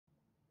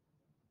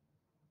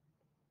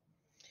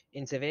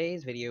In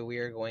today's video, we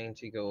are going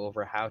to go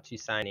over how to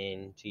sign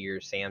in to your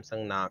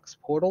Samsung Knox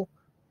portal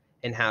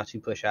and how to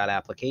push out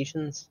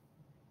applications,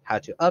 how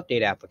to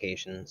update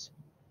applications,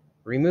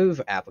 remove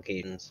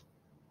applications.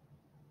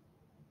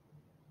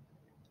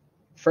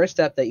 First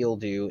step that you'll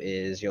do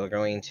is you're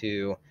going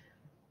to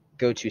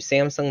go to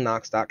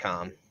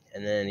samsungknox.com,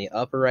 and then in the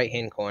upper right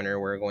hand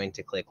corner, we're going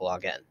to click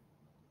login.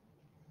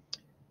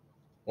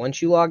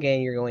 Once you log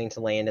in, you're going to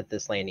land at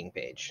this landing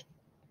page.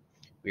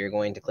 We are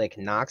going to click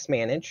Knox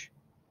Manage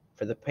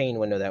for the pane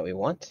window that we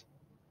want,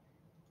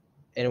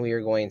 and we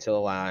are going to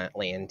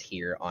land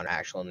here on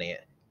actual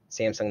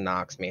Samsung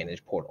Knox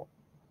Manage portal.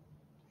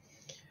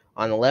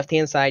 On the left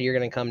hand side, you're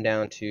going to come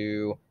down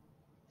to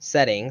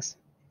settings,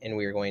 and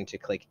we are going to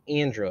click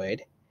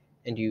Android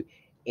and do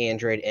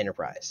Android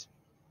Enterprise.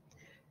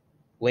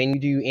 When you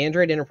do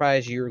Android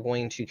Enterprise, you're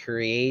going to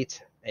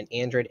create an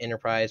Android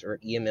Enterprise or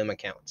EMM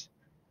account.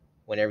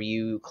 Whenever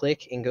you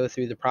click and go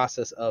through the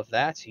process of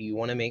that, you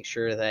want to make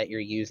sure that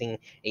you're using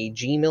a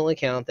Gmail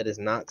account that is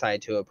not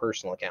tied to a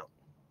personal account.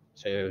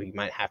 So you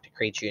might have to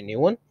create you a new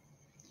one.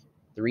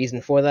 The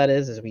reason for that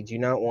is we do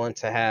not want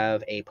to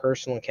have a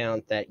personal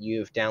account that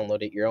you've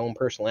downloaded your own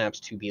personal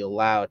apps to be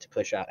allowed to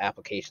push out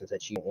applications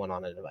that you want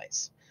on a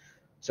device.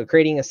 So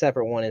creating a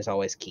separate one is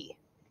always key.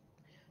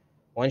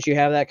 Once you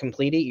have that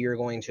completed, you're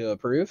going to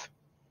approve.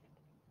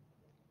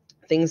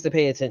 Things to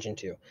pay attention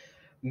to: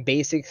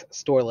 basic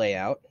store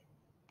layout,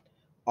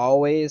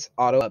 always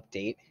auto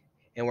update,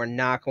 and we're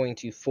not going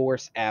to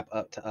force app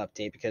up to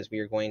update because we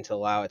are going to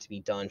allow it to be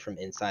done from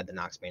inside the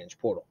Knox Manage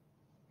portal.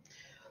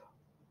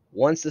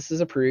 Once this is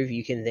approved,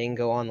 you can then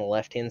go on the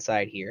left hand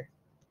side here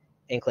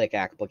and click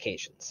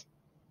applications.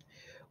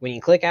 When you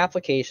click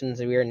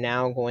applications, we are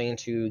now going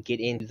to get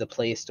into the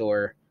Play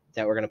Store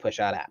that we're going to push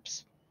out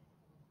apps.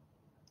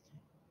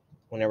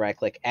 Whenever I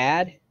click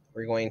add,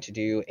 we're going to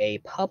do a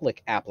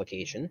public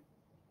application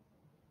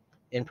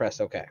and press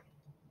OK.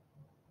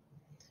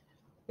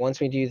 Once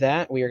we do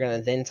that, we are going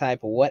to then type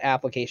what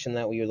application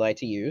that we would like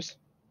to use.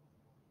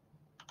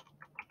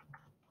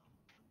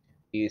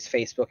 Use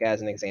Facebook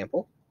as an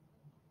example.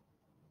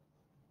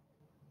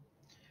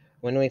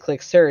 When we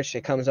click search,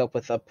 it comes up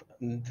with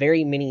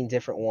very many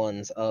different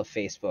ones of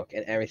Facebook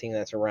and everything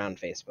that's around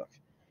Facebook.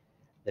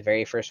 The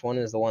very first one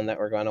is the one that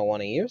we're going to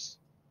want to use.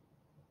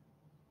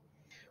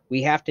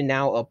 We have to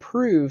now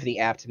approve the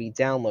app to be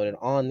downloaded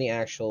on the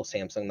actual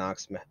Samsung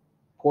Knox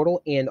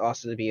portal and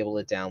also to be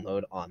able to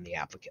download on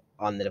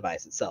the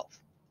device itself.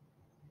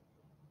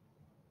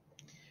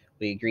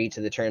 We agree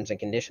to the terms and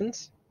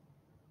conditions.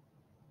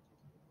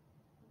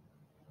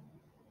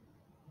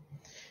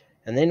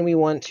 And then we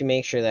want to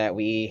make sure that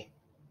we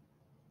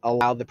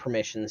allow the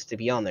permissions to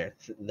be on there.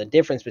 The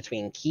difference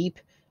between keep,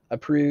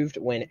 approved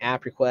when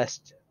app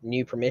requests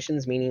new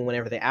permissions, meaning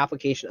whenever the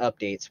application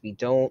updates, we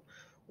don't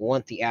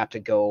want the app to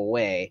go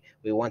away.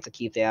 We want to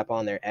keep the app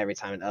on there every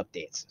time it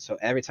updates. So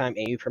every time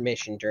a new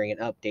permission during an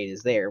update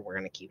is there, we're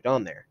going to keep it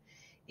on there.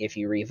 If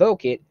you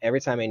revoke it,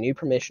 every time a new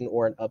permission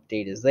or an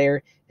update is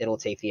there, it'll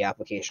take the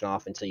application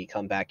off until you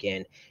come back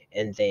in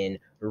and then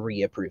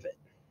reapprove it.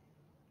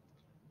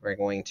 We're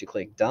going to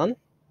click done.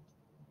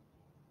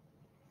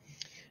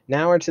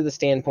 Now we're to the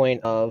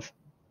standpoint of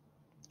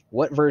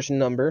what version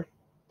number.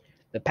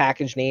 The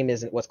package name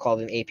is what's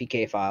called an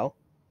APK file.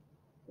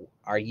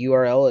 Our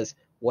URL is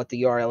what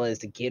the URL is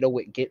to get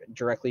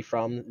directly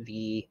from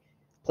the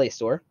Play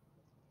Store.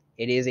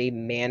 It is a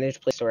managed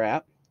Play Store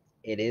app.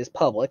 It is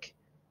public,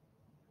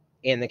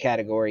 and the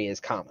category is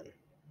common.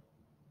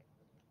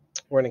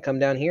 We're going to come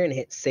down here and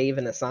hit save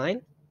and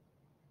assign,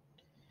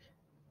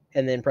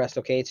 and then press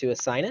OK to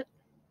assign it.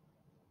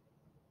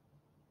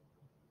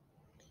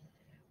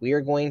 We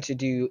are going to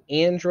do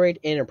Android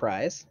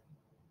Enterprise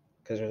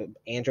because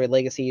Android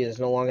Legacy is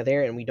no longer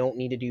there, and we don't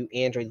need to do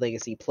Android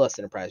Legacy plus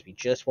Enterprise. We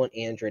just want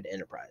Android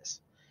Enterprise.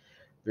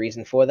 The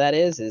reason for that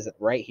is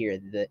right here,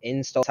 the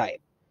install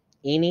type.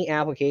 Any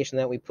application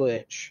that we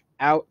push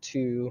out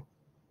to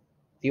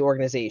the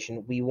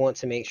organization, we want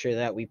to make sure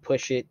that we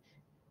push it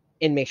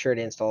and make sure it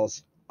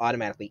installs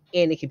automatically,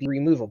 and it can be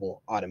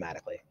removable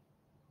automatically.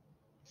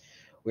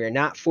 We are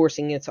not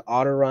forcing it to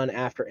auto run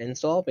after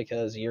install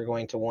because you're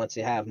going to want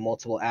to have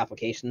multiple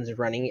applications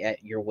running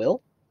at your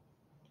will.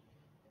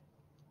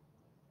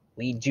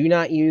 We do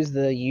not use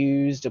the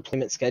use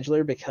deployment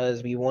scheduler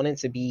because we want it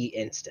to be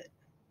instant.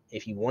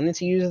 If you wanted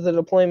to use the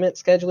deployment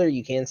scheduler,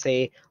 you can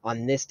say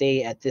on this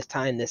day at this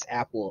time, this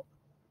app will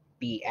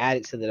be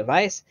added to the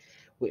device.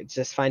 We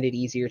just find it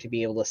easier to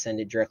be able to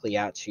send it directly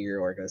out to your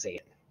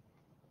organization.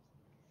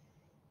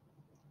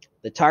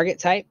 The target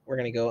type, we're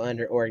going to go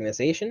under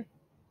organization,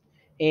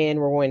 and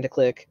we're going to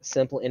click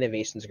Simple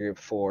Innovations Group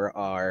for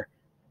our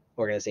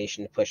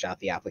organization to push out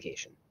the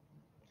application.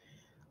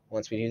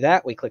 Once we do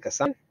that, we click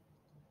Assign,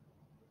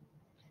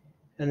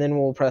 and then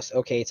we'll press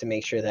OK to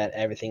make sure that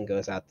everything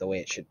goes out the way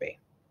it should be.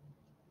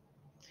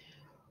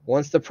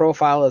 Once the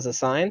profile is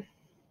assigned,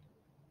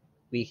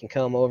 we can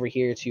come over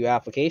here to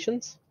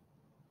Applications,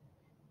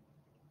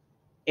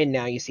 and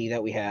now you see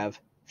that we have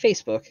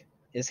Facebook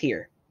is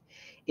here.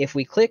 If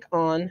we click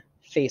on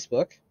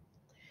Facebook,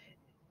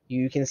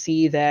 You can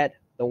see that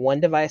the one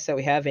device that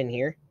we have in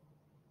here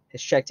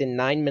has checked in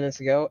 9 minutes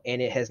ago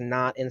and it has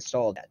not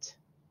installed yet.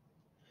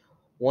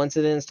 Once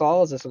it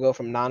installs, this will go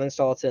from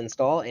non-install to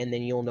install, and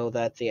then you'll know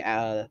that the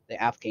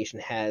application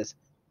has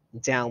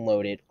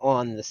downloaded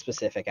on the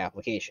specific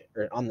application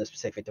or on the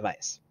specific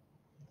device.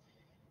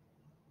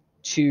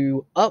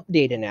 To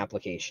update an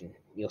application,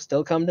 you'll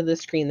still come to this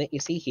screen that you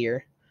see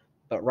here,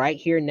 but right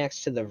here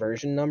next to the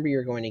version number,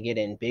 you're going to get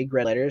in big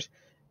red letters,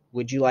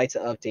 would you like to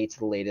update to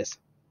the latest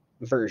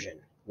version?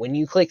 When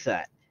you click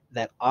that,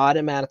 that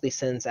automatically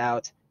sends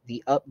out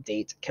the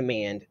update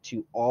command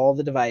to all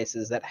the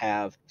devices that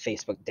have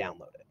Facebook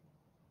downloaded.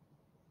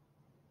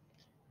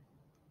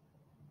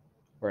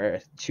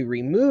 Where to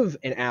remove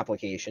an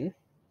application,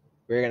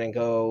 we're going to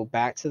go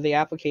back to the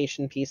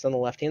application piece on the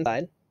left-hand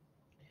side.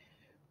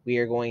 We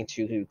are going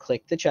to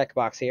click the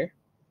checkbox here,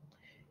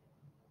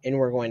 and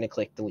we're going to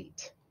click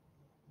delete.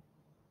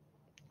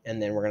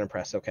 And then we're going to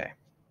press OK.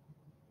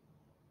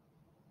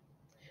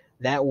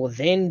 That will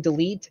then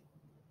delete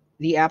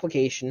the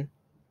application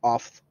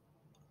off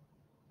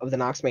of the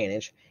Knox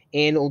Manage,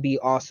 and it will be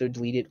also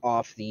deleted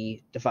off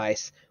the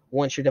device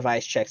once your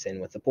device checks in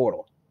with the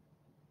portal.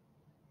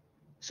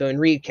 So in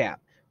recap,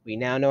 we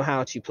now know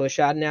how to push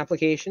out an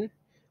application.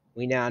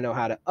 We now know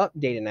how to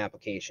update an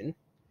application.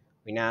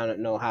 We now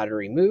know how to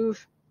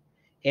remove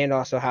and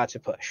also how to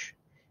push.